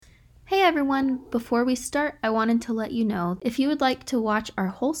Hey everyone! Before we start, I wanted to let you know if you would like to watch our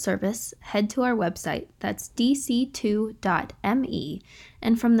whole service, head to our website, that's dc2.me,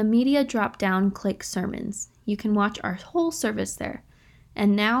 and from the media drop-down, click Sermons. You can watch our whole service there.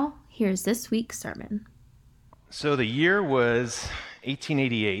 And now, here's this week's sermon. So the year was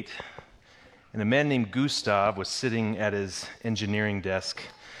 1888, and a man named Gustav was sitting at his engineering desk,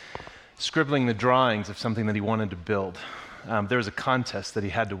 scribbling the drawings of something that he wanted to build. There was a contest that he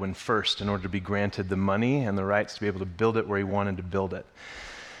had to win first in order to be granted the money and the rights to be able to build it where he wanted to build it.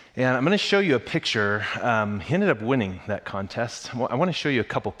 And I'm going to show you a picture. He ended up winning that contest. I want to show you a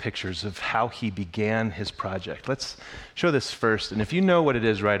couple pictures of how he began his project. Let's show this first. And if you know what it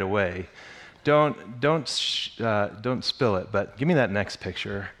is right away, don't spill it. But give me that next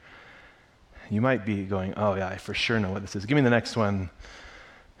picture. You might be going, "Oh yeah, I for sure know what this is." Give me the next one.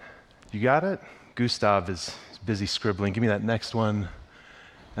 You got it? Gustav is busy scribbling. Give me that next one.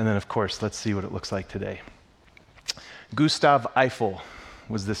 And then, of course, let's see what it looks like today. Gustav Eiffel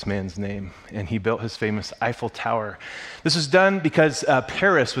was this man's name, and he built his famous Eiffel Tower. This was done because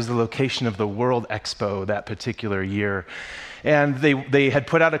Paris was the location of the World Expo that particular year. And they had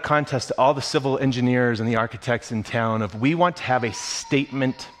put out a contest to all the civil engineers and the architects in town of, we want to have a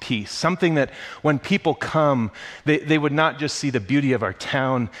statement piece, something that when people come, they would not just see the beauty of our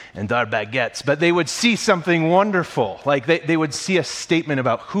town and our baguettes, but they would see something wonderful. Like they would see a statement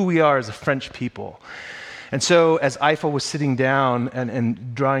about who we are as a French people. And so as Eiffel was sitting down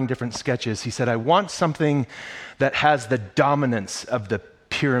and drawing different sketches, he said, I want something that has the dominance of the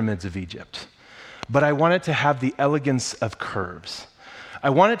pyramids of Egypt, but I want it to have the elegance of curves. I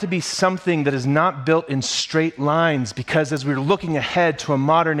want it to be something that is not built in straight lines, because as we're looking ahead to a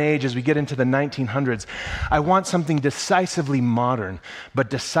modern age, as we get into the 1900s, I want something decisively modern, but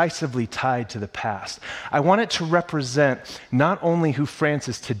decisively tied to the past. I want it to represent not only who France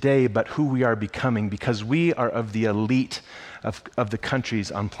is today, but who we are becoming, because we are of the elite of the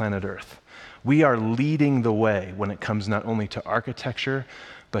countries on planet Earth. We are leading the way when it comes not only to architecture,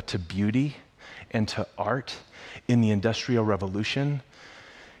 but to beauty and to art in the Industrial Revolution.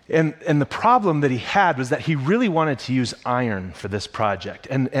 And the problem that he had was that he really wanted to use iron for this project.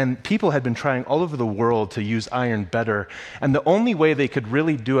 And people had been trying all over the world to use iron better. And the only way they could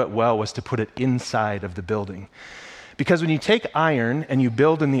really do it well was to put it inside of the building. Because when you take iron and you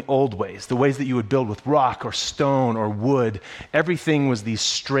build in the old ways, the ways that you would build with rock or stone or wood, everything was these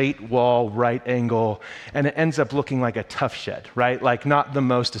straight wall, right angle, and it ends up looking like a tough shed, right? Like not the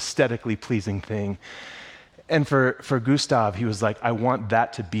most aesthetically pleasing thing. And for Gustav, he was like, I want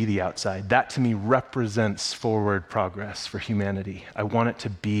that to be the outside. That to me represents forward progress for humanity. I want it to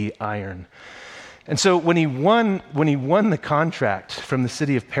be iron. And so when he won the contract from the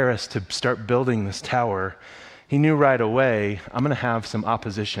city of Paris to start building this tower, he knew right away, I'm going to have some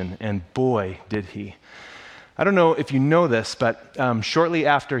opposition. And boy, did he. I don't know if you know this, but shortly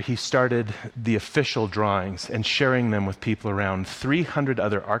after he started the official drawings and sharing them with people around, 300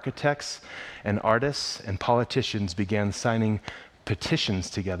 other architects and artists and politicians began signing petitions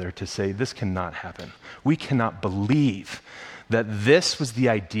together to say, this cannot happen. We cannot believe that this was the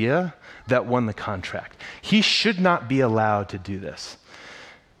idea that won the contract. He should not be allowed to do this.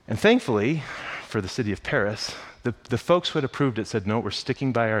 And thankfully, for the city of Paris, the folks who had approved it said, no, we're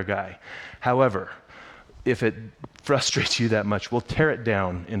sticking by our guy. However, if it frustrates you that much, we'll tear it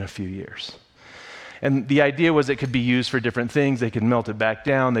down in a few years. And the idea was it could be used for different things. They could melt it back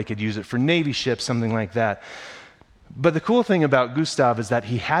down. They could use it for Navy ships, something like that. But the cool thing about Gustav is that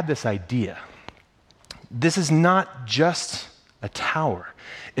he had this idea. This is not just a tower.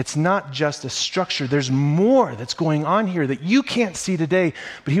 It's not just a structure. There's more that's going on here that you can't see today,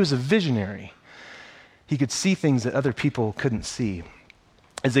 but he was a visionary. He could see things that other people couldn't see.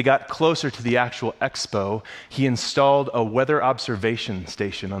 As they got closer to the actual expo, he installed a weather observation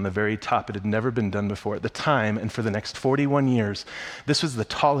station on the very top. It had never been done before at the time, and for the next 41 years, this was the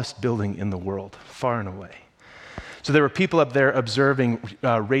tallest building in the world, far and away. So there were people up there observing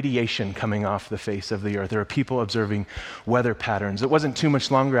radiation coming off the face of the earth. There were people observing weather patterns. It wasn't too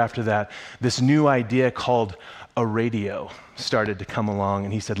much longer after that, this new idea called a radio started to come along,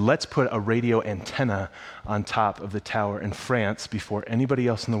 and he said, let's put a radio antenna on top of the tower in France before anybody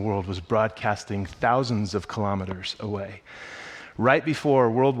else in the world was broadcasting thousands of kilometers away. Right before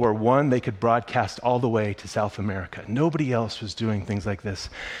World War I, they could broadcast all the way to South America. Nobody else was doing things like this.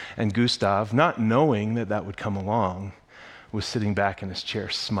 And Gustav, not knowing that that would come along, was sitting back in his chair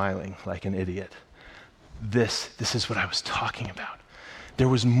smiling like an idiot. This is what I was talking about. There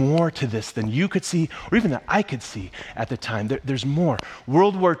was more to this than you could see, or even that I could see at the time. There's more.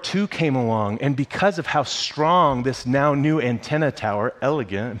 World War II came along, and because of how strong this now new antenna tower,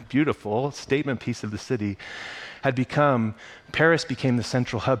 elegant, beautiful, statement piece of the city, had become, Paris became the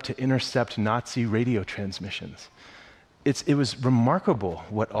central hub to intercept Nazi radio transmissions. It was remarkable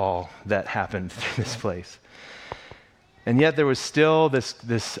what all that happened through this place. And yet there was still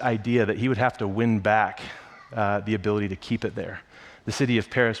this idea that he would have to win back the ability to keep it there. The city of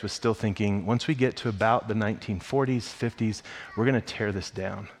Paris was still thinking, once we get to about the 1940s, 50s, we're going to tear this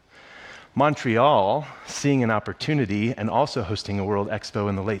down. Montreal, seeing an opportunity and also hosting a World Expo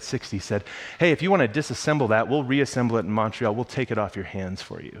in the late 60s, said, hey, if you want to disassemble that, we'll reassemble it in Montreal. We'll take it off your hands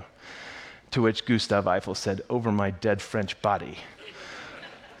for you. To which Gustave Eiffel said, over my dead French body.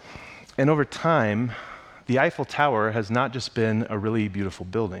 And over time, the Eiffel Tower has not just been a really beautiful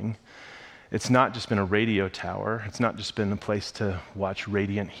building. It's not just been a radio tower. It's not just been a place to watch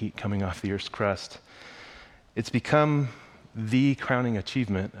radiant heat coming off the Earth's crust. It's become the crowning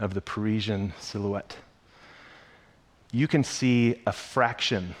achievement of the Parisian silhouette. You can see a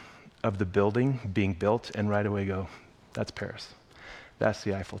fraction of the building being built and right away go, that's Paris. That's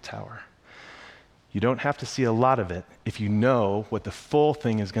the Eiffel Tower. You don't have to see a lot of it if you know what the full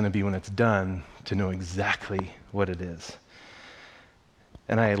thing is going to be when it's done to know exactly what it is.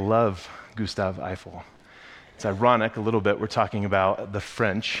 And I love Gustave Eiffel. It's ironic a little bit, we're talking about the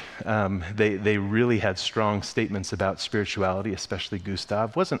French. They really had strong statements about spirituality, especially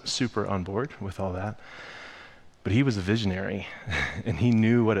Gustave. Wasn't super on board with all that, but he was a visionary, and he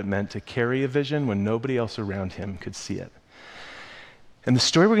knew what it meant to carry a vision when nobody else around him could see it. And the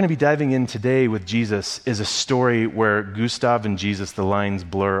story we're going to be diving in today with Jesus is a story where Gustave and Jesus, the lines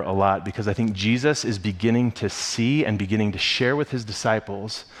blur a lot, because I think Jesus is beginning to see and beginning to share with his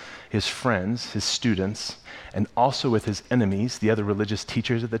disciples, his friends, his students, and also with his enemies, the other religious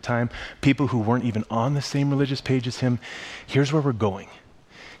teachers at the time, people who weren't even on the same religious page as him. Here's where we're going.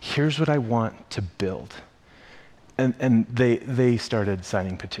 Here's what I want to build. And they started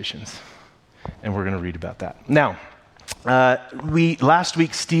signing petitions. And we're going to read about that. Now, last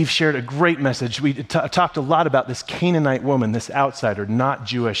week, Steve shared a great message. We talked a lot about this Canaanite woman, this outsider, not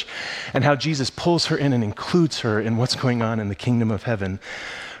Jewish, and how Jesus pulls her in and includes her in what's going on in the kingdom of heaven.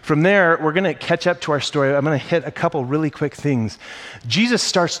 From there, we're going to catch up to our story. I'm going to hit a couple really quick things. Jesus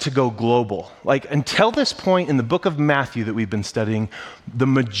starts to go global. Like, until this point in the book of Matthew that we've been studying, the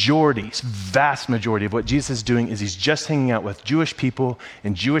vast majority of what Jesus is doing is he's just hanging out with Jewish people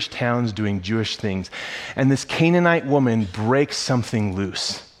in Jewish towns doing Jewish things. And this Canaanite woman breaks something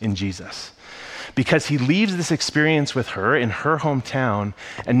loose in Jesus, because he leaves this experience with her in her hometown,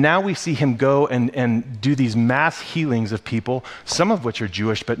 and now we see him go and do these mass healings of people, some of which are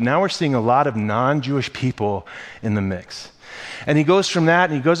Jewish, but now we're seeing a lot of non-Jewish people in the mix. And he goes from that,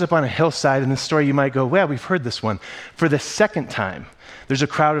 and he goes up on a hillside. In this story, you might go, well, we've heard this one. For the second time, there's a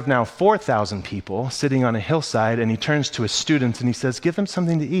crowd of now 4,000 people sitting on a hillside, and he turns to his students, and he says, give them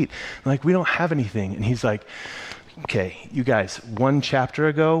something to eat. They're like, we don't have anything. And he's like, okay, you guys, 1 chapter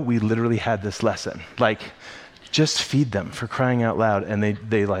ago, we literally had this lesson. Like, just feed them, for crying out loud. And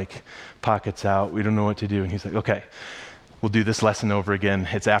they like, pockets out, we don't know what to do. And he's like, okay, we'll do this lesson over again.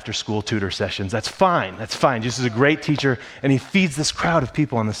 It's after school tutor sessions. That's fine. Jesus is a great teacher. And he feeds this crowd of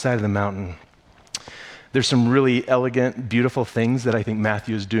people on the side of the mountain. There's some really elegant, beautiful things that I think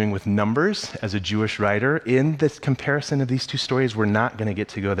Matthew is doing with numbers as a Jewish writer. In this comparison of these two stories, we're not going to get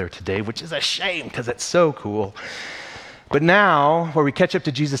to go there today, which is a shame because it's so cool. But now, where we catch up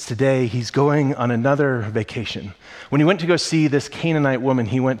to Jesus today, he's going on another vacation. When he went to go see this Canaanite woman,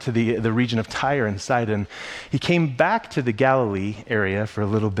 he went to the region of Tyre and Sidon. He came back to the Galilee area for a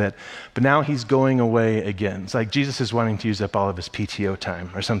little bit, but now he's going away again. It's like Jesus is wanting to use up all of his PTO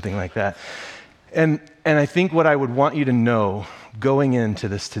time or something like that. And I think what I would want you to know going into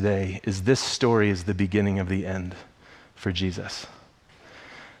this today is this story is the beginning of the end for Jesus.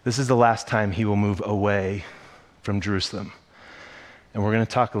 This is the last time he will move away from Jerusalem. And we're going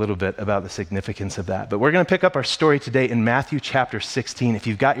to talk a little bit about the significance of that. But we're going to pick up our story today in Matthew chapter 16. If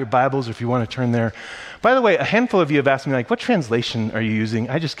you've got your Bibles or if you want to turn there. By the way, a handful of you have asked me, like, what translation are you using?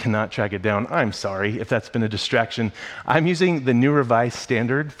 I just cannot track it down. I'm sorry if that's been a distraction. I'm using the New Revised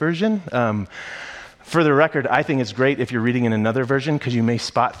Standard Version. For the record, I think it's great if you're reading in another version because you may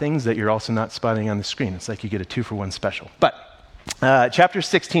spot things that you're also not spotting on the screen. It's like you get a 2-for-1 special. But chapter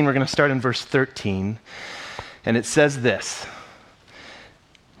 16, we're going to start in verse 13. And it says this.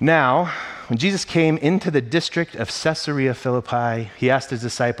 Now, when Jesus came into the district of Caesarea Philippi, he asked his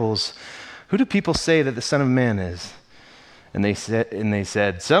disciples, who do people say that the Son of Man is? And they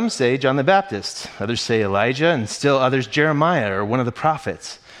said, some say John the Baptist, others say Elijah, and still others Jeremiah or one of the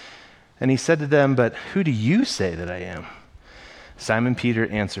prophets. And he said to them, but who do you say that I am? Simon Peter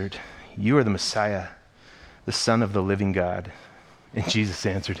answered, you are the Messiah, the Son of the living God. And Jesus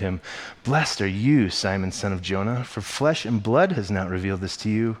answered him, blessed are you, Simon, son of Jonah, for flesh and blood has not revealed this to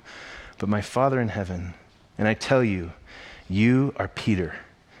you, but my Father in heaven. And I tell you, you are Peter,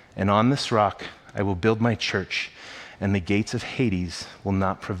 and on this rock I will build my church, and the gates of Hades will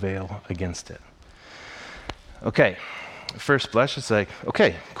not prevail against it. Okay, first blush, it's like,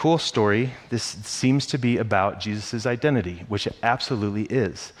 okay, cool story. This seems to be about Jesus' identity, which it absolutely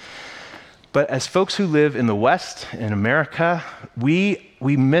is. But as folks who live in the West, in America, we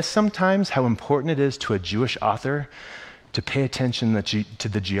miss sometimes how important it is to a Jewish author to pay attention to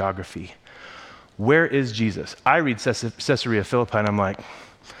the geography. Where is Jesus? I read Caesarea Philippi and I'm like,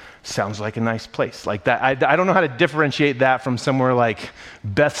 sounds like a nice place. Like that, I don't know how to differentiate that from somewhere like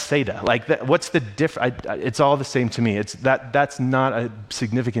Bethsaida. Like that, what's the it's all the same to me. That's not a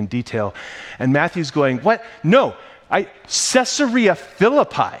significant detail. And Matthew's going, what? No. Caesarea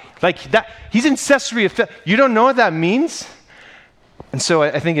Philippi, like that, he's in Caesarea Philippi. You don't know what that means? And so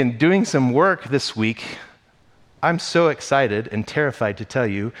I think in doing some work this week, I'm so excited and terrified to tell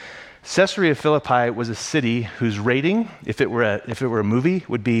you, Caesarea Philippi was a city whose rating, if it were a movie,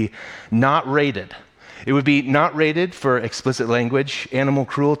 would be not rated. It would be not rated for explicit language, animal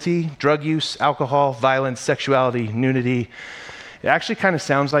cruelty, drug use, alcohol, violence, sexuality, nudity. It actually kind of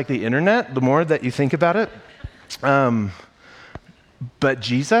sounds like the internet, the more that you think about it. But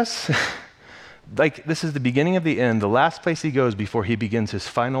Jesus, like this is the beginning of the end, the last place he goes before he begins his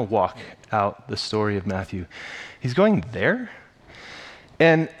final walk out the story of Matthew. He's going there?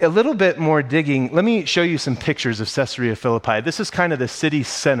 And a little bit more digging, let me show you some pictures of Caesarea Philippi. This is kind of the city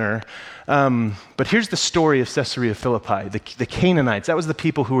center, but here's the story of Caesarea Philippi. The Canaanites, that was the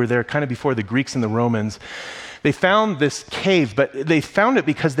people who were there kind of before the Greeks and the Romans. They found this cave, but they found it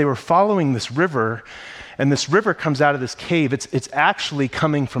because they were following this river, and this river comes out of this cave. It's actually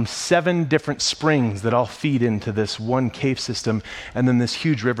coming from 7 different springs that all feed into this one cave system, and then this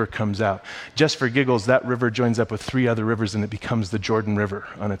huge river comes out. Just for giggles, that river joins up with 3 other rivers, and it becomes the Jordan River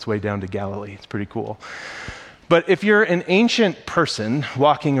on its way down to Galilee. It's pretty cool. But if you're an ancient person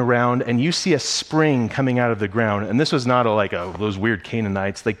walking around and you see a spring coming out of the ground, and this was not those weird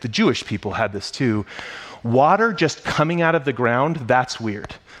Canaanites, like the Jewish people had this too, water just coming out of the ground, that's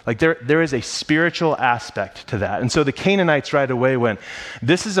weird. Like there is a spiritual aspect to that. And so the Canaanites right away went,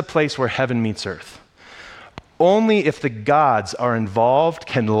 this is a place where heaven meets earth. Only if the gods are involved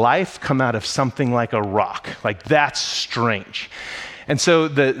can life come out of something like a rock. Like that's strange. And so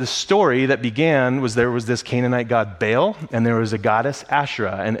the story that began was there was this Canaanite god Baal, and there was a goddess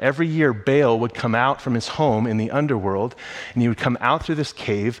Asherah. And every year Baal would come out from his home in the underworld, and he would come out through this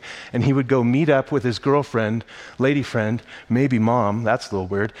cave, and he would go meet up with his girlfriend, lady friend, maybe mom, that's a little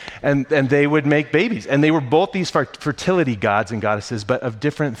weird, and they would make babies. And they were both these fertility gods and goddesses, but of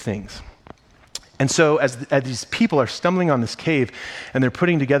different things. And so as these people are stumbling on this cave, and they're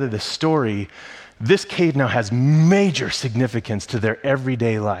putting together this story, this cave now has major significance to their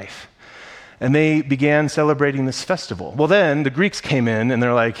everyday life. And they began celebrating this festival. Well, then the Greeks came in and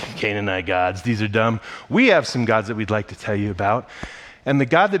they're like, Canaanite gods, these are dumb. We have some gods that we'd like to tell you about. And the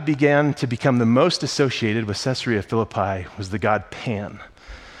god that began to become the most associated with Caesarea Philippi was the god Pan.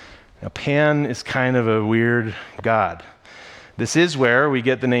 Now, Pan is kind of a weird god. This is where we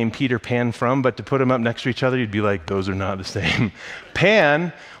get the name Peter Pan from, but to put them up next to each other, you'd be like, those are not the same.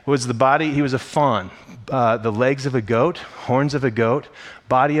 Pan was the body, he was a faun, the legs of a goat, horns of a goat,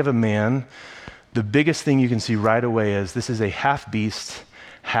 body of a man. The biggest thing you can see right away is this is a half beast,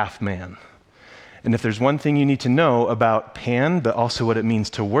 half man. And if there's one thing you need to know about Pan, but also what it means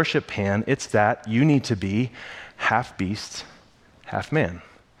to worship Pan, it's that you need to be half beast, half man.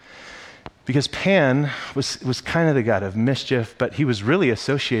 Because Pan was kind of the god of mischief, but he was really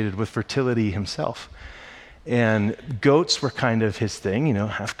associated with fertility himself. And goats were kind of his thing,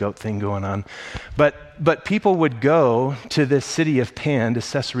 half goat thing going on. But people would go to this city of Pan, to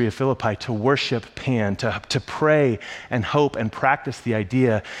Caesarea Philippi, to worship Pan, to pray and hope and practice the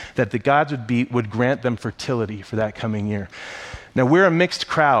idea that the gods would grant them fertility for that coming year. Now, we're a mixed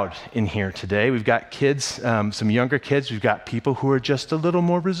crowd in here today. We've got kids, some younger kids. We've got people who are just a little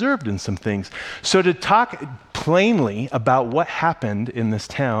more reserved in some things. So to talk plainly about what happened in this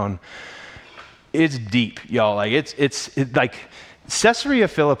town, it's deep, y'all. Like it's like Caesarea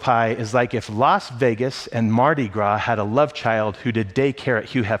Philippi is like if Las Vegas and Mardi Gras had a love child who did daycare at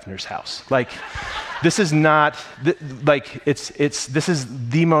Hugh Hefner's house. Like, this is not this is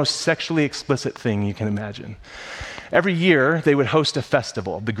the most sexually explicit thing you can imagine. Every year, they would host a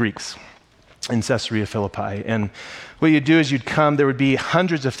festival, the Greeks, in Caesarea Philippi. And what you'd do is you'd come, there would be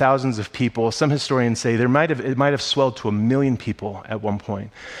hundreds of thousands of people. Some historians say it might have swelled to 1 million people at one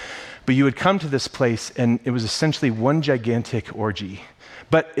point. But you would come to this place, and it was essentially one gigantic orgy.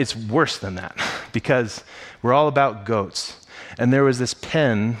 But it's worse than that, because we're all about goats. And there was this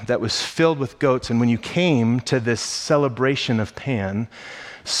pen that was filled with goats, and when you came to this celebration of Pan,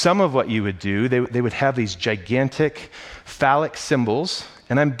 some of what you would do, they would have these gigantic phallic symbols,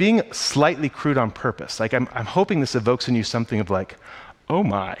 and I'm being slightly crude on purpose. Like I'm hoping this evokes in you something of like, oh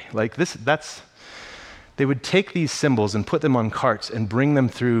my, like they would take these symbols and put them on carts and bring them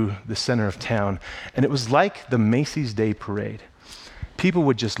through the center of town, and it was like the Macy's Day Parade. People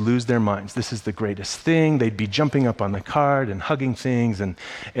would just lose their minds. This is the greatest thing. They'd be jumping up on the cart and hugging things, and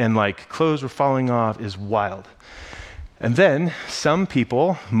like clothes were falling off. Is wild. And then some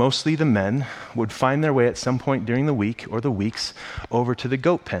people, mostly the men, would find their way at some point during the week or the weeks over to the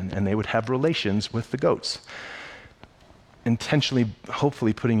goat pen, and they would have relations with the goats, intentionally,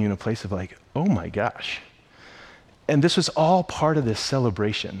 hopefully putting you in a place of like, oh my gosh. And this was all part of this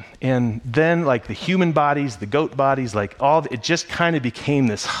celebration. And then like the human bodies, the goat bodies, like it just kind of became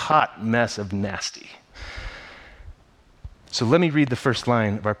this hot mess of nasty. So let me read the first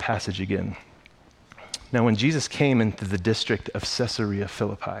line of our passage again. Now, when Jesus came into the district of Caesarea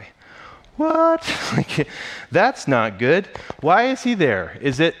Philippi, what? That's not good. Why is he there?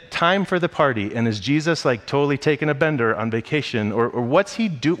 Is it time for the party? And is Jesus like totally taking a bender on vacation? Or what's he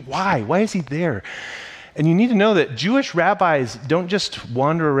do? Why? Why is he there? And you need to know that Jewish rabbis don't just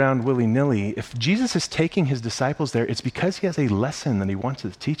wander around willy-nilly. If Jesus is taking his disciples there, it's because he has a lesson that he wants to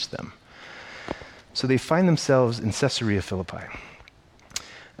teach them. So they find themselves in Caesarea Philippi.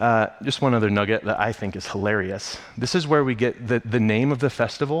 Just one other nugget that I think is hilarious. This is where we get the name of the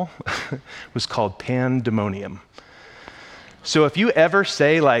festival was called Pandemonium. So if you ever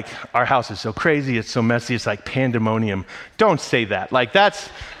say like, our house is so crazy, it's so messy, it's like pandemonium, don't say that. Like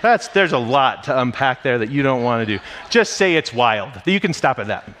there's a lot to unpack there that you don't want to do. Just say it's wild. You can stop at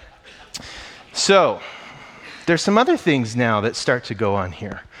that. So there's some other things now that start to go on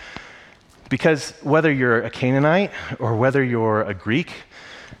here. Because whether you're a Canaanite or whether you're a Greek,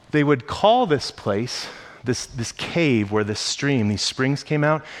 they would call this place, this cave where this stream, these springs came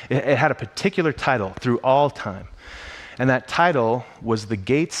out, it had a particular title through all time. And that title was the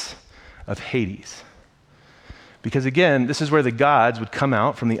Gates of Hades. Because again, this is where the gods would come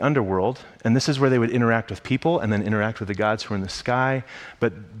out from the underworld, and this is where they would interact with people and then interact with the gods who are in the sky.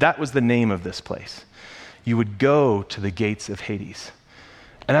 But that was the name of this place. You would go to the Gates of Hades.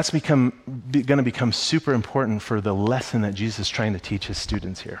 And that's going to become super important for the lesson that Jesus is trying to teach his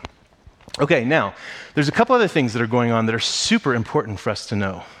students here. Okay, now, there's a couple other things that are going on that are super important for us to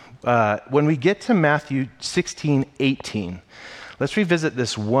know. When we get to Matthew 16:18, let's revisit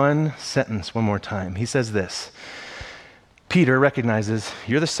this one sentence one more time. He says this, Peter recognizes,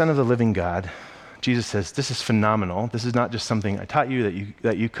 you're the Son of the living God. Jesus says, this is phenomenal. This is not just something I taught you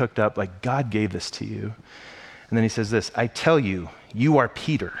that you cooked up, like God gave this to you. And then he says this, I tell you, you are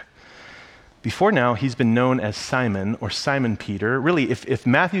Peter. Before now, he's been known as Simon or Simon Peter. Really, if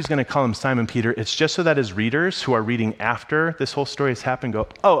Matthew's going to call him Simon Peter, it's just so that his readers who are reading after this whole story has happened go,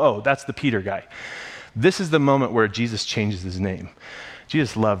 oh, that's the Peter guy. This is the moment where Jesus changes his name.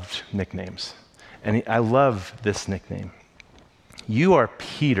 Jesus loved nicknames, and I love this nickname. You are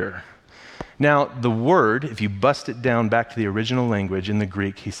Peter. Now, the word, if you bust it down back to the original language in the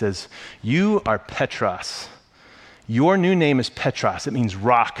Greek, he says, you are Petros. Your new name is Petros. It means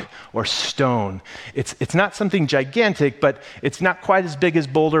rock or stone. It's not something gigantic, but it's not quite as big as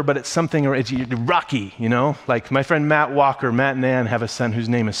Boulder, but it's something, it's rocky, you know? Like my friend Matt and Ann have a son whose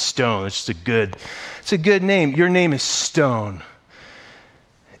name is Stone. It's a good name. Your name is Stone.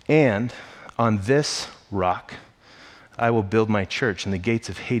 And on this rock, I will build my church, and the gates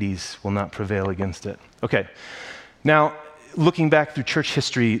of Hades will not prevail against it. Okay, now, looking back through church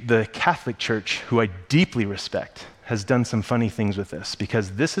history, the Catholic Church, who I deeply respect, has done some funny things with this,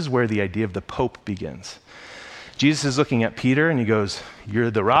 because this is where the idea of the Pope begins. Jesus is looking at Peter, and he goes,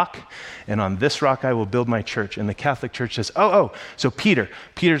 you're the rock, and on this rock I will build my church. And the Catholic Church says, so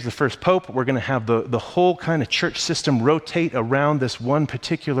Peter's the first Pope. We're going to have the whole kind of church system rotate around this one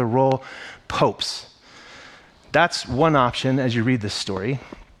particular role, popes. That's one option as you read this story,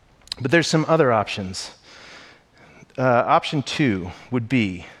 but there's some other options. Option 2 would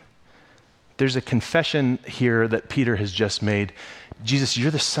be, there's a confession here that Peter has just made. Jesus, you're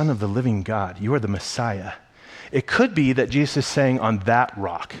the Son of the living God. You are the Messiah. It could be that Jesus is saying on that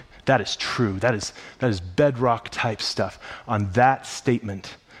rock, that is true. That is bedrock type stuff. On that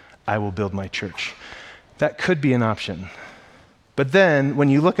statement, I will build my church. That could be an option. But then when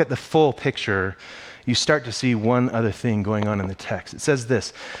you look at the full picture, you start to see one other thing going on in the text. It says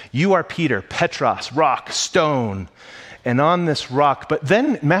this, you are Peter, Petros, rock, stone, and on this rock. But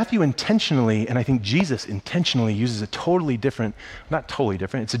then Matthew intentionally, and I think Jesus intentionally uses a totally different, not totally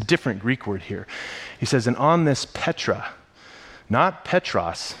different, it's a different Greek word here. He says, and on this Petra, not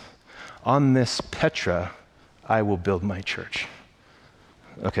Petros, on this Petra, I will build my church.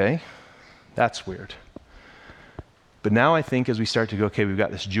 Okay, that's weird. But now I think as we start to go, okay, we've got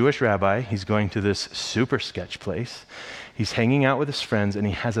this Jewish rabbi, he's going to this super sketch place, he's hanging out with his friends, and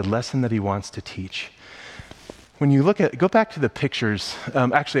he has a lesson that he wants to teach. When you look at, go back to the pictures,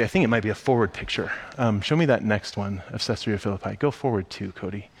 actually I think it might be a forward picture. Show me that next one of Caesarea Philippi. Go forward too,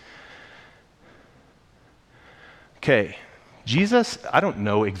 Cody. Okay, Jesus, I don't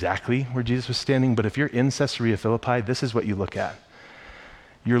know exactly where Jesus was standing, but if you're in Caesarea Philippi, this is what you look at.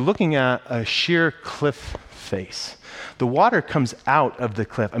 You're looking at a sheer cliff face. The water comes out of the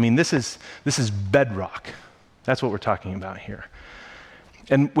cliff. I mean, this is bedrock. That's what we're talking about here.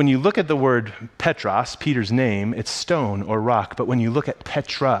 And when you look at the word Petros, Peter's name, it's stone or rock. But when you look at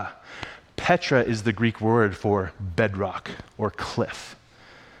Petra, Petra is the Greek word for bedrock or cliff.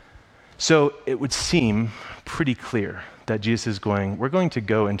 So it would seem pretty clear that Jesus is going, we're going to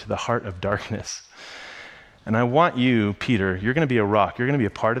go into the heart of darkness. And I want you, Peter, you're going to be a rock. You're going to be a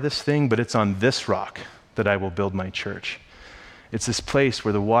part of this thing, but it's on this rock that I will build my church. It's this place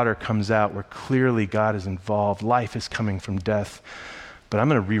where the water comes out, where clearly God is involved. Life is coming from death. But I'm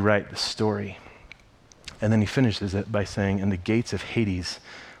going to rewrite the story. And then he finishes it by saying, and the gates of Hades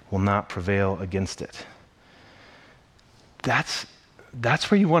will not prevail against it. That's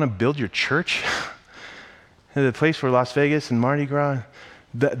where you want to build your church? The place where Las Vegas and Mardi Gras,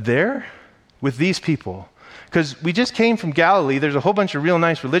 there with these people. Because we just came from Galilee. There's a whole bunch of real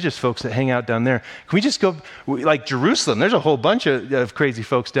nice religious folks that hang out down there. Can we just go, like Jerusalem, there's a whole bunch of crazy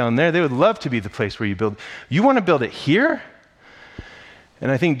folks down there. They would love to be the place where you build. You want to build it here?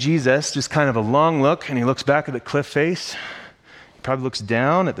 And I think Jesus, just kind of a long look, and he looks back at the cliff face. He probably looks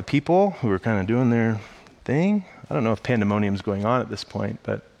down at the people who are kind of doing their thing. I don't know if pandemonium's going on at this point,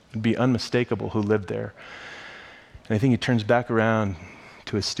 but it'd be unmistakable who lived there. And I think he turns back around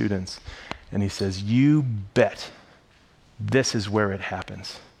to his students, and he says, you bet this is where it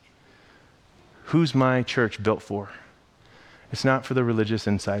happens. Who's my church built for? It's not for the religious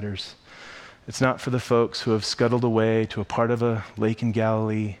insiders. It's not for the folks who have scuttled away to a part of a lake in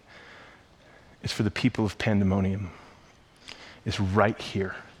Galilee. It's for the people of Pandemonium. It's right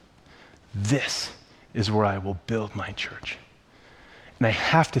here. This is where I will build my church. And I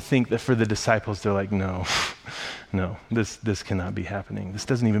have to think that for the disciples, they're like, no, this cannot be happening. This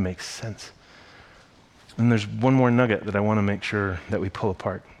doesn't even make sense. And there's one more nugget that I want to make sure that we pull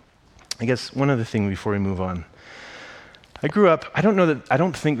apart. I guess one other thing before we move on. I grew up, I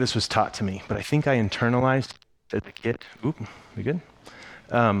don't think this was taught to me, but I think I internalized as a kid. Oop, we good?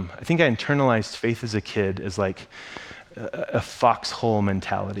 I think I internalized faith as a kid as like a foxhole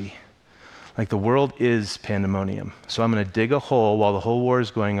mentality. Like the world is pandemonium. So I'm going to dig a hole while the whole war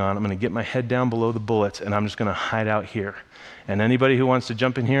is going on. I'm going to get my head down below the bullets, and I'm just going to hide out here. And anybody who wants to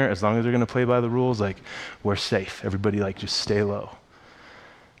jump in here, as long as they're going to play by the rules, like, we're safe. Everybody, like, just stay low.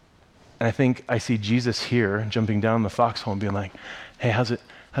 And I think I see Jesus here jumping down the foxhole and being like, hey, how's it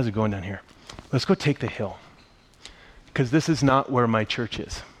going down here? Let's go take the hill. Because this is not where my church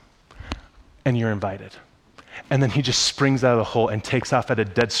is. And you're invited. And then he just springs out of the hole and takes off at a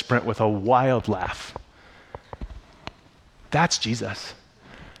dead sprint with a wild laugh. That's Jesus.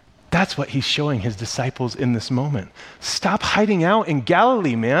 That's what he's showing his disciples in this moment. Stop hiding out in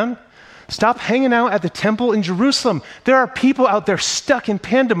Galilee, man. Stop hanging out at the temple in Jerusalem. There are people out there stuck in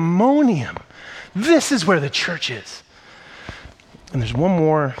pandemonium. This is where the church is. And there's one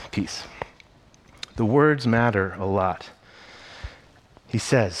more piece. The words matter a lot. He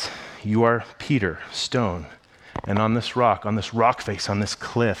says, you are Peter, stone, and on this rock face, on this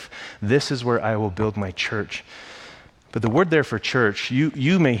cliff, this is where I will build my church. But the word there for church,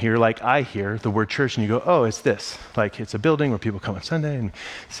 you may hear, like I hear, the word church, and you go, oh, it's this. Like, it's a building where people come on Sunday and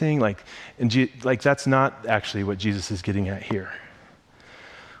sing. Like that's not actually what Jesus is getting at here.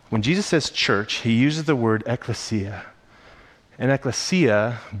 When Jesus says church, he uses the word ecclesia. And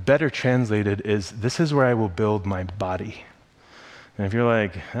ecclesia, better translated, is this is where I will build my body. And if you're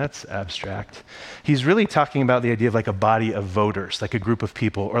like, that's abstract, he's really talking about the idea of like a body of voters, like a group of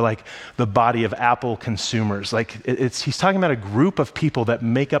people, or like the body of Apple consumers. Like he's talking about a group of people that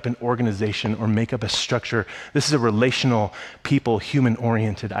make up an organization or make up a structure. This is a relational, people,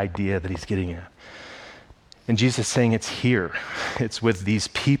 human-oriented idea that he's getting at. And Jesus is saying it's here. It's with these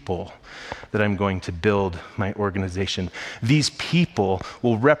people that I'm going to build my organization. These people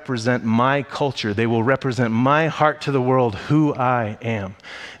will represent my culture. They will represent my heart to the world, who I am.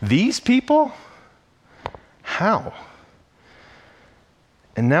 These people? How?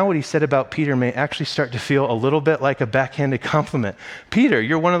 And now what he said about Peter may actually start to feel a little bit like a backhanded compliment. Peter,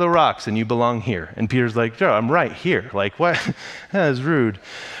 you're one of the rocks and you belong here. And Peter's like, no, I'm right here. Like, what? That is rude.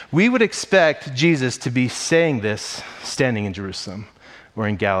 We would expect Jesus to be saying this standing in Jerusalem or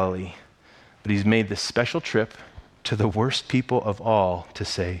in Galilee. But he's made this special trip to the worst people of all to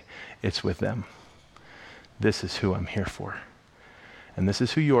say, it's with them. This is who I'm here for. And this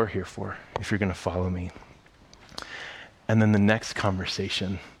is who you're here for if you're going to follow me. And then the next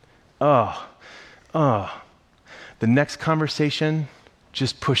conversation, the next conversation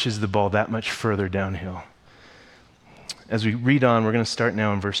just pushes the ball that much further downhill. As we read on, we're going to start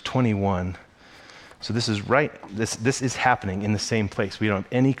now in verse 21. So this is happening in the same place. We don't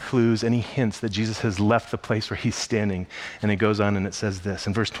have any clues, any hints that Jesus has left the place where he's standing. And it goes on and it says this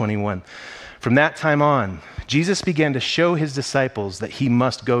in verse 21. From that time on, Jesus began to show his disciples that he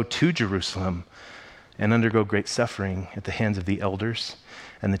must go to Jerusalem and undergo great suffering at the hands of the elders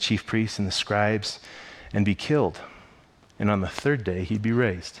and the chief priests and the scribes and be killed. And on the third day, he'd be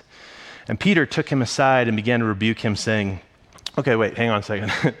raised. And Peter took him aside and began to rebuke him, saying, okay, wait, hang on a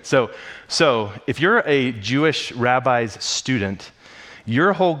second. So if you're a Jewish rabbi's student,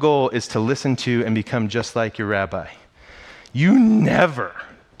 your whole goal is to listen to and become just like your rabbi. You never,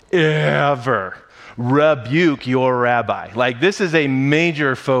 ever rebuke your rabbi. Like, this is a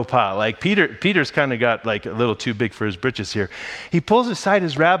major faux pas. Like, Peter's kind of got like a little too big for his britches here. He pulls aside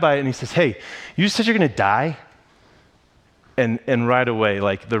his rabbi and he says, hey, you said you're going to die? And right away,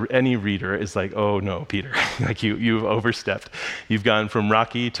 like any reader is like, oh no, Peter, like you've overstepped. You've gone from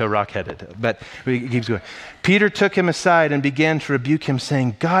rocky to rock-headed. But he keeps going. Peter took him aside and began to rebuke him,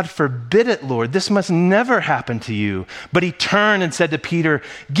 saying, God forbid it, Lord, this must never happen to you. But he turned and said to Peter,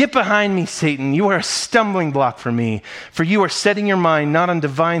 get behind me, Satan. You are a stumbling block for me, for you are setting your mind not on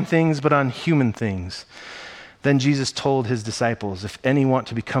divine things, but on human things. Then Jesus told his disciples, if any want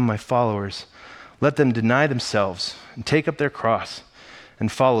to become my followers, let them deny themselves and take up their cross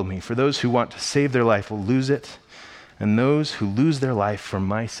and follow me. For those who want to save their life will lose it, and those who lose their life for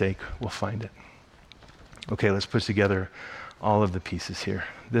my sake will find it. Okay, let's put together all of the pieces here.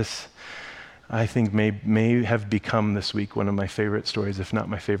 This, I think, may have become this week one of my favorite stories, if not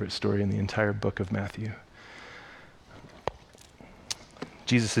my favorite story in the entire book of Matthew.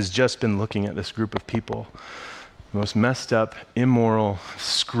 Jesus has just been looking at this group of people, the most messed up, immoral,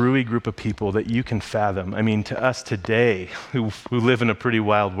 screwy group of people that you can fathom. I mean, to us today, who live in a pretty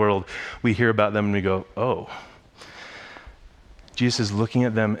wild world, we hear about them and we go, oh. Jesus is looking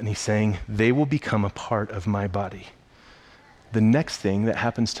at them and he's saying, they will become a part of my body. The next thing that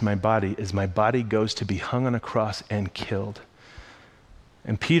happens to my body is my body goes to be hung on a cross and killed.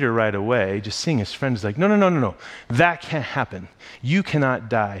 And Peter right away, just seeing his friend, is like, no. That can't happen. You cannot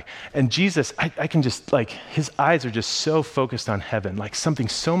die. And Jesus, I can just, like, his eyes are just so focused on heaven, like something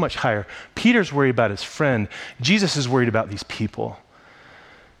so much higher. Peter's worried about his friend. Jesus is worried about these people.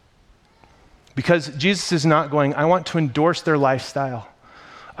 Because Jesus is not going, I want to endorse their lifestyle.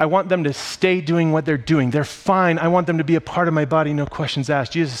 I want them to stay doing what they're doing. They're fine. I want them to be a part of my body, no questions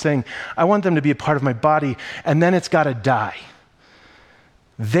asked. Jesus is saying, I want them to be a part of my body, and then it's got to die.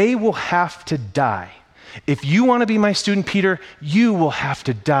 They will have to die. If you want to be my student, Peter, you will have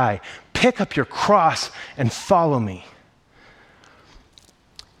to die. Pick up your cross and follow me.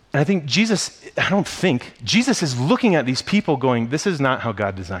 And I don't think, Jesus is looking at these people going, this is not how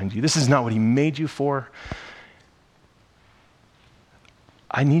God designed you. This is not what he made you for.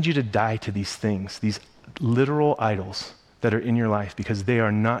 I need you to die to these things, these literal idols that are in your life, because they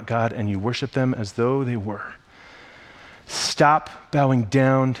are not God and you worship them as though they were. Stop bowing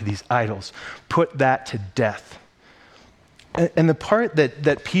down to these idols. Put that to death. And the part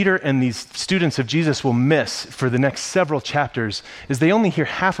that Peter and these students of Jesus will miss for the next several chapters is they only hear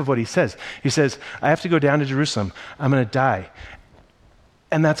half of what he says. He says, I have to go down to Jerusalem. I'm going to die.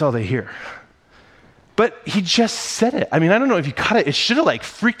 And that's all they hear. But he just said it. I mean, I don't know if you caught it. It should have like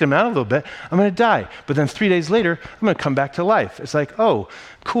freaked him out a little bit. I'm going to die. But then 3 days later, I'm going to come back to life. It's like, oh,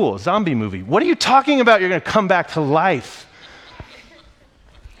 cool, zombie movie. What are you talking about? You're going to come back to life.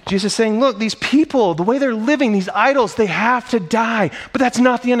 Jesus is saying, look, these people, the way they're living, these idols, they have to die. But that's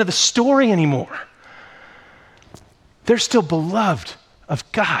not the end of the story anymore. They're still beloved of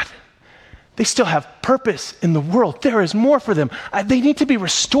God. They still have purpose in the world. There is more for them. They need to be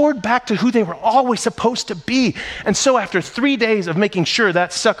restored back to who they were always supposed to be. And so after 3 days of making sure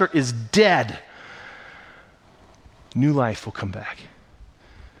that sucker is dead, new life will come back.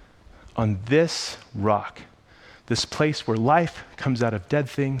 On this rock, this place where life comes out of dead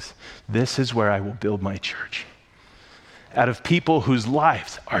things, this is where I will build my church. Out of people whose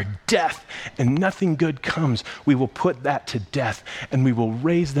lives are death and nothing good comes, we will put that to death and we will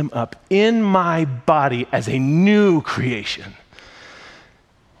raise them up in my body as a new creation.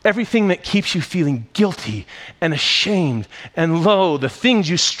 Everything that keeps you feeling guilty and ashamed and low, the things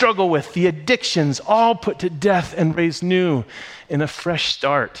you struggle with, the addictions, all put to death and raised new in a fresh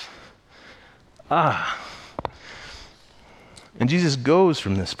start. And Jesus goes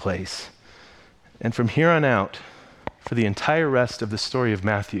from this place, and from here on out, for the entire rest of the story of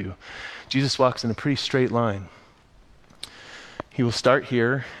Matthew, Jesus walks in a pretty straight line. He will start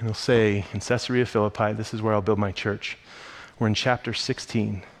here, and he'll say, in Caesarea Philippi, this is where I'll build my church. We're in chapter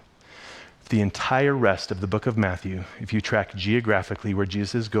 16. The entire rest of the book of Matthew, if you track geographically where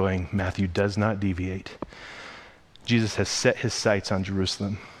Jesus is going, Matthew does not deviate. Jesus has set his sights on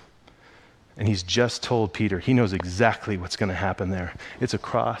Jerusalem. And he's just told Peter, he knows exactly what's going to happen there. It's a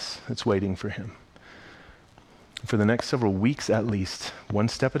cross that's waiting for him. For the next several weeks at least, one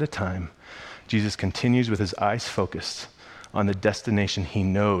step at a time, Jesus continues with his eyes focused on the destination he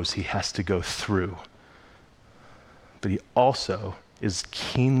knows he has to go through. But he also is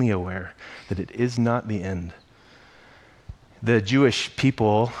keenly aware that it is not the end. The Jewish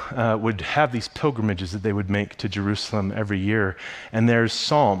people would have these pilgrimages that they would make to Jerusalem every year. And there's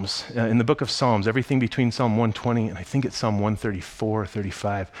Psalms. In the book of Psalms, everything between Psalm 120 and I think it's Psalm 134 or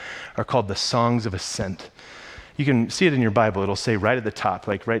 35 are called the Songs of Ascent. You can see it in your Bible. It'll say right at the top,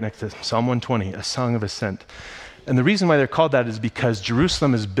 like right next to Psalm 120, a song of ascent. And the reason why they're called that is because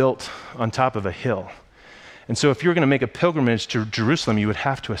Jerusalem is built on top of a hill. And so if you were going to make a pilgrimage to Jerusalem, you would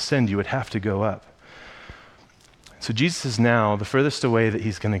have to ascend, you would have to go up. So Jesus is now the furthest away that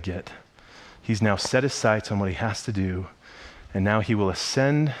he's going to get. He's now set his sights on what he has to do, and now he will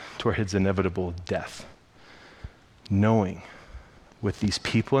ascend toward his inevitable death, knowing with these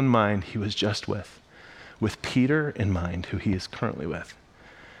people in mind he was just with Peter in mind, who he is currently with.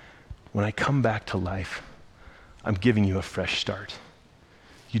 When I come back to life, I'm giving you a fresh start.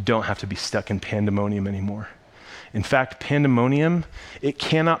 You don't have to be stuck in pandemonium anymore. In fact, pandemonium, it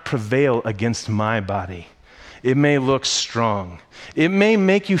cannot prevail against my body. It may look strong. It may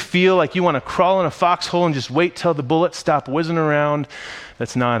make you feel like you want to crawl in a foxhole and just wait till the bullets stop whizzing around.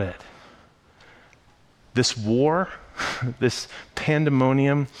 That's not it. This war, this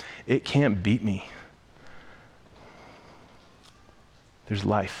pandemonium, it can't beat me. There's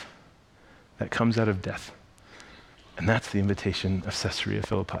life that comes out of death. And that's the invitation of Caesarea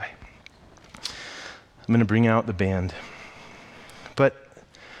Philippi. I'm going to bring out the band. But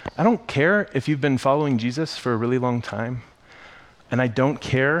I don't care if you've been following Jesus for a really long time. And I don't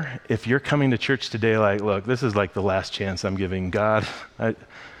care if you're coming to church today like, look, this is like the last chance I'm giving God. I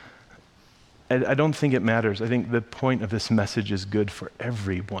don't think it matters. I think the point of this message is good for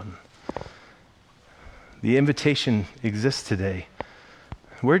everyone. The invitation exists today.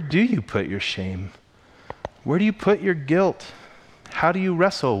 Where do you put your shame? Where do you put your guilt? How do you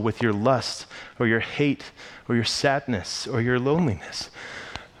wrestle with your lust or your hate or your sadness or your loneliness?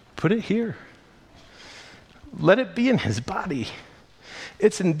 Put it here. Let it be in his body.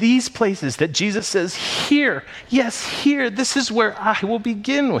 It's in these places that Jesus says, here, yes, here, this is where I will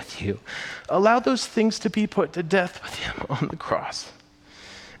begin with you. Allow those things to be put to death with him on the cross.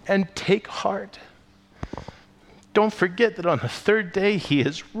 And take heart. Don't forget that on the third day he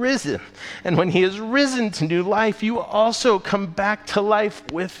is risen. And when he is risen to new life, you also come back to life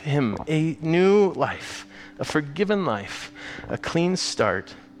with him. A new life, a forgiven life, a clean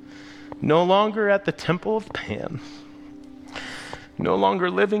start. No longer at the temple of Pan. No longer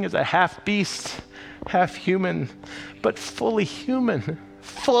living as a half beast, half human, but fully human,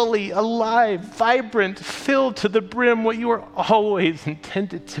 fully alive, vibrant, filled to the brim, what you were always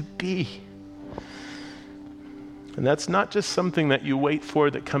intended to be. And that's not just something that you wait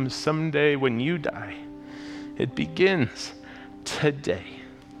for that comes someday when you die. It begins today.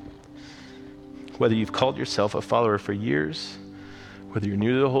 Whether you've called yourself a follower for years, whether you're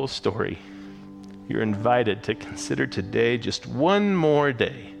new to the whole story, you're invited to consider today just one more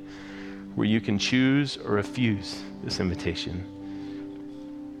day where you can choose or refuse this invitation.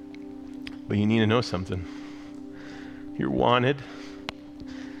 But you need to know something. You're wanted.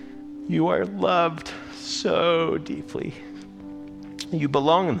 You are loved so deeply. You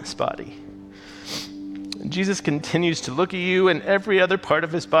belong in this body. And Jesus continues to look at you and every other part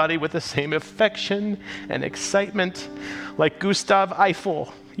of his body with the same affection and excitement. Like Gustav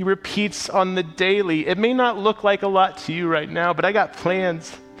Eiffel, he repeats on the daily. It may not look like a lot to you right now, but I got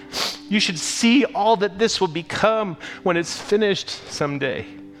plans. You should see all that this will become when it's finished someday.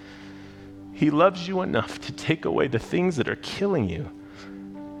 He loves you enough to take away the things that are killing you.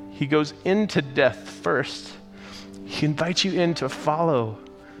 He goes into death first. He invites you in to follow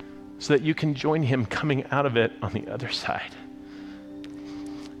so that you can join him coming out of it on the other side.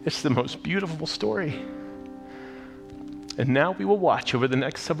 It's the most beautiful story. And now we will watch over the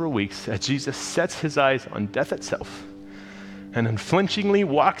next several weeks as Jesus sets his eyes on death itself and unflinchingly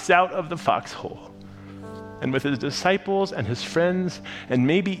walks out of the foxhole. And with his disciples and his friends, and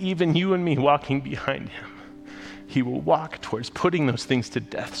maybe even you and me walking behind him, he will walk towards putting those things to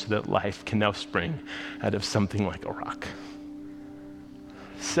death so that life can now spring out of something like a rock.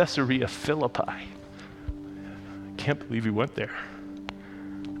 Caesarea Philippi. I can't believe we went there.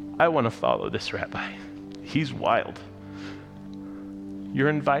 I want to follow this rabbi. He's wild. You're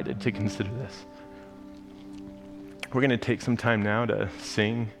invited to consider this. We're going to take some time now to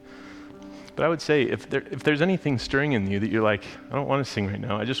sing. But I would say if there's anything stirring in you that you're like, I don't want to sing right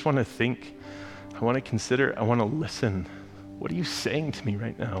now. I just want to think. I want to consider. I want to listen. What are you saying to me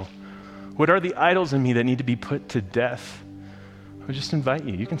right now? What are the idols in me that need to be put to death? I would just invite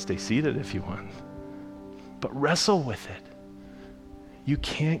you. You can stay seated if you want. But wrestle with it. You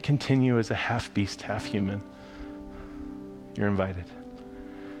can't continue as a half beast, half human. You're invited.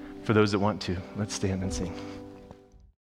 For those that want to, let's stand and sing.